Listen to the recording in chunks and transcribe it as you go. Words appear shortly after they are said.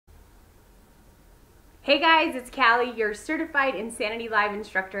Hey guys, it's Callie, your certified Insanity Live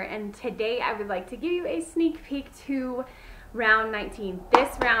instructor, and today I would like to give you a sneak peek to round 19.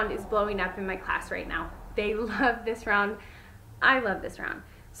 This round is blowing up in my class right now. They love this round. I love this round.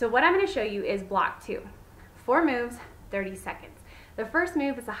 So what I'm going to show you is block 2. 4 moves, 30 seconds. The first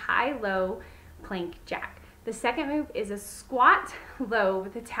move is a high-low plank jack. The second move is a squat low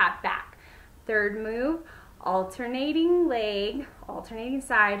with a tap back. Third move, alternating leg, alternating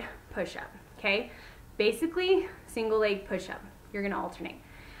side, push-up, okay? Basically, single leg push-up. You're gonna alternate,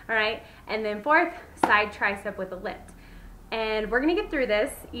 all right? And then fourth, side tricep with a lift. And we're gonna get through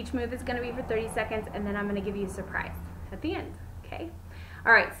this. Each move is gonna be for 30 seconds, and then I'm gonna give you a surprise at the end, okay?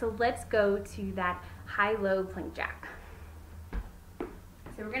 All right, so let's go to that high-low plank jack.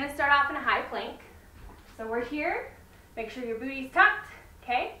 So we're gonna start off in a high plank. So we're here, make sure your booty's tucked,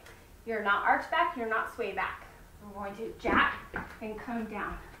 okay? You're not arched back, you're not sway back. We're going to jack and come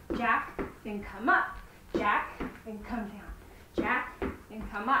down. Jack, then come up. Jack, then come down. Jack, then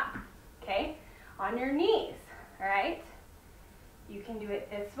come up. Okay? On your knees, all right? You can do it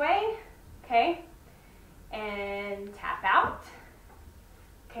this way, okay? And tap out,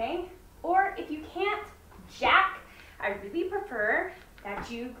 okay? Or if you can't jack, I really prefer that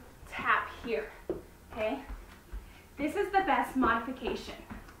you tap here, okay? This is the best modification,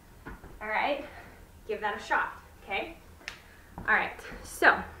 all right? Give that a shot, okay? All right,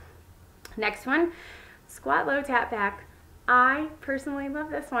 so next one, squat low, tap back. I personally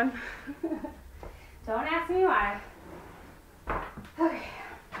love this one. Don't ask me why. Okay.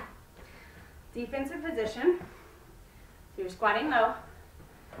 Defensive position. So you're squatting low.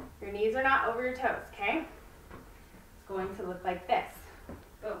 Your knees are not over your toes, okay? It's going to look like this.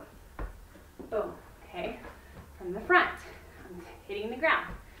 Boom. Boom. Okay? From the front. I'm hitting the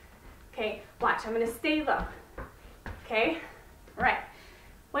ground. Okay? Watch. I'm going to stay low. Okay? All right.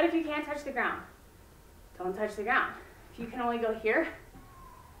 What if you can't touch the ground? Don't touch the ground. If you can only go here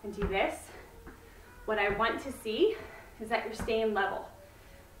and do this, what I want to see is that you're staying level.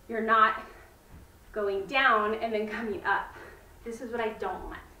 You're not going down and then coming up. This is what I don't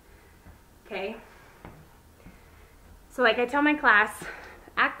want. Okay? So like I tell my class,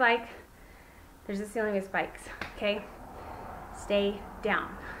 act like there's a ceiling with spikes. Okay? Stay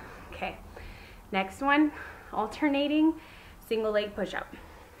down. Okay. Next one, alternating single leg push-up.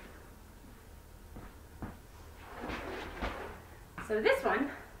 So this one,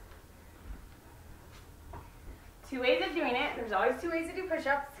 2 ways of doing it. There's always 2 ways to do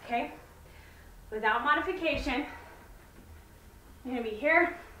push-ups, okay? Without modification, you're gonna be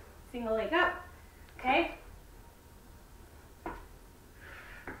here, single leg up, okay?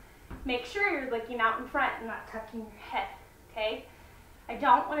 Make sure you're looking out in front and not tucking your head, okay? I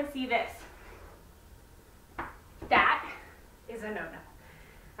don't want to see this. That is a no-no.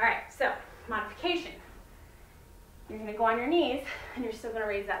 All right, so modification. You're gonna go on your knees and you're still gonna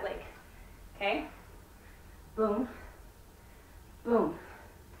raise that leg, okay? Boom, boom.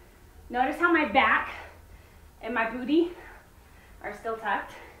 Notice how my back and my booty are still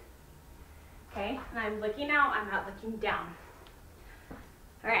tucked, okay? And I'm looking out, I'm not looking down.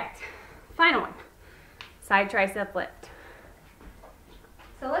 All right, final one, side tricep lift.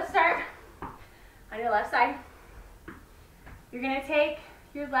 So let's start on your left side. You're gonna take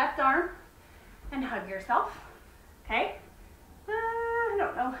your left arm and hug yourself, okay? I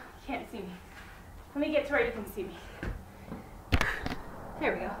don't know, you can't see me. Let me get to where you can see me.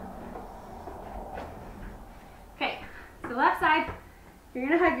 There we go. Okay, so left side, you're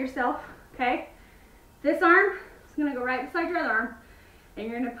gonna hug yourself, okay? This arm is gonna go right beside your other arm, and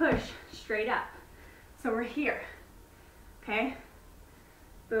you're gonna push straight up. So we're here, okay?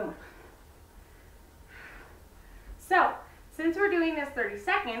 Boom. So, since we're doing this 30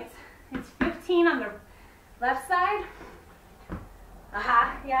 seconds, it's 15 on the left side.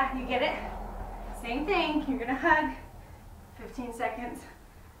 Aha, yeah, you get it? Same thing, you're gonna hug, 15 seconds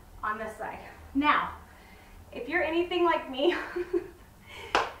on this side. Now, if you're anything like me,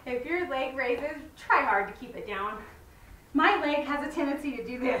 if your leg raises, try hard to keep it down. My leg has a tendency to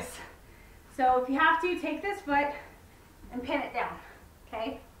do this. So if you have to, take this foot and pin it down,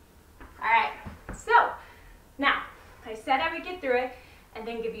 okay? All right, so now, I said I would get through it and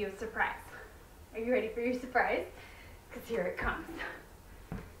then give you a surprise. Are you ready for your surprise? Because here it comes.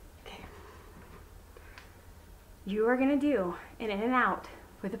 Okay. You are gonna do an in and out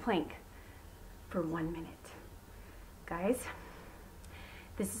with a plank for 1 minute. Guys,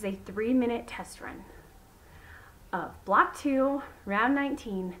 this is a 3-minute test run of block 2, round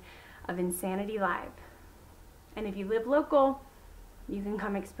 19 of Insanity Live. And if you live local, you can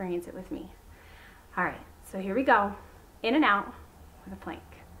come experience it with me. All right, so here we go. In and out with a plank.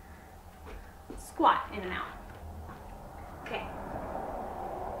 squat in and out. Okay.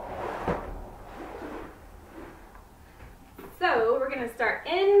 So we're gonna start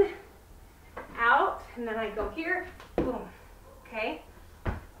in, out, and then I go here, boom, okay?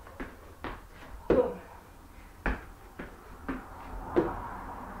 Boom.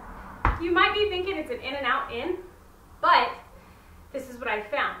 You might be thinking it's an in and out in, but this is what I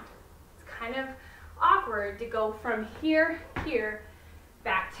found. It's kind of awkward to go from here,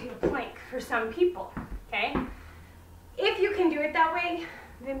 back to plank for some people, okay? If you can do it that way,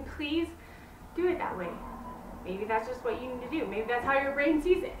 then please do it that way. Maybe that's just what you need to do. Maybe that's how your brain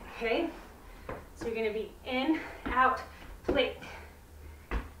sees it, okay? So you're gonna be in, out, plank.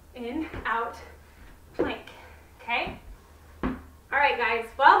 In, out, plank, okay? All right, guys,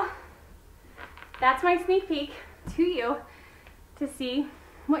 well, that's my sneak peek to you to see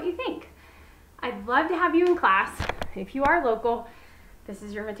what you think. I'd love to have you in class. If you are local, this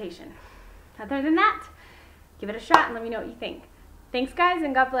is your invitation. Other than that, give it a shot and let me know what you think. Thanks, guys,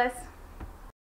 and God bless.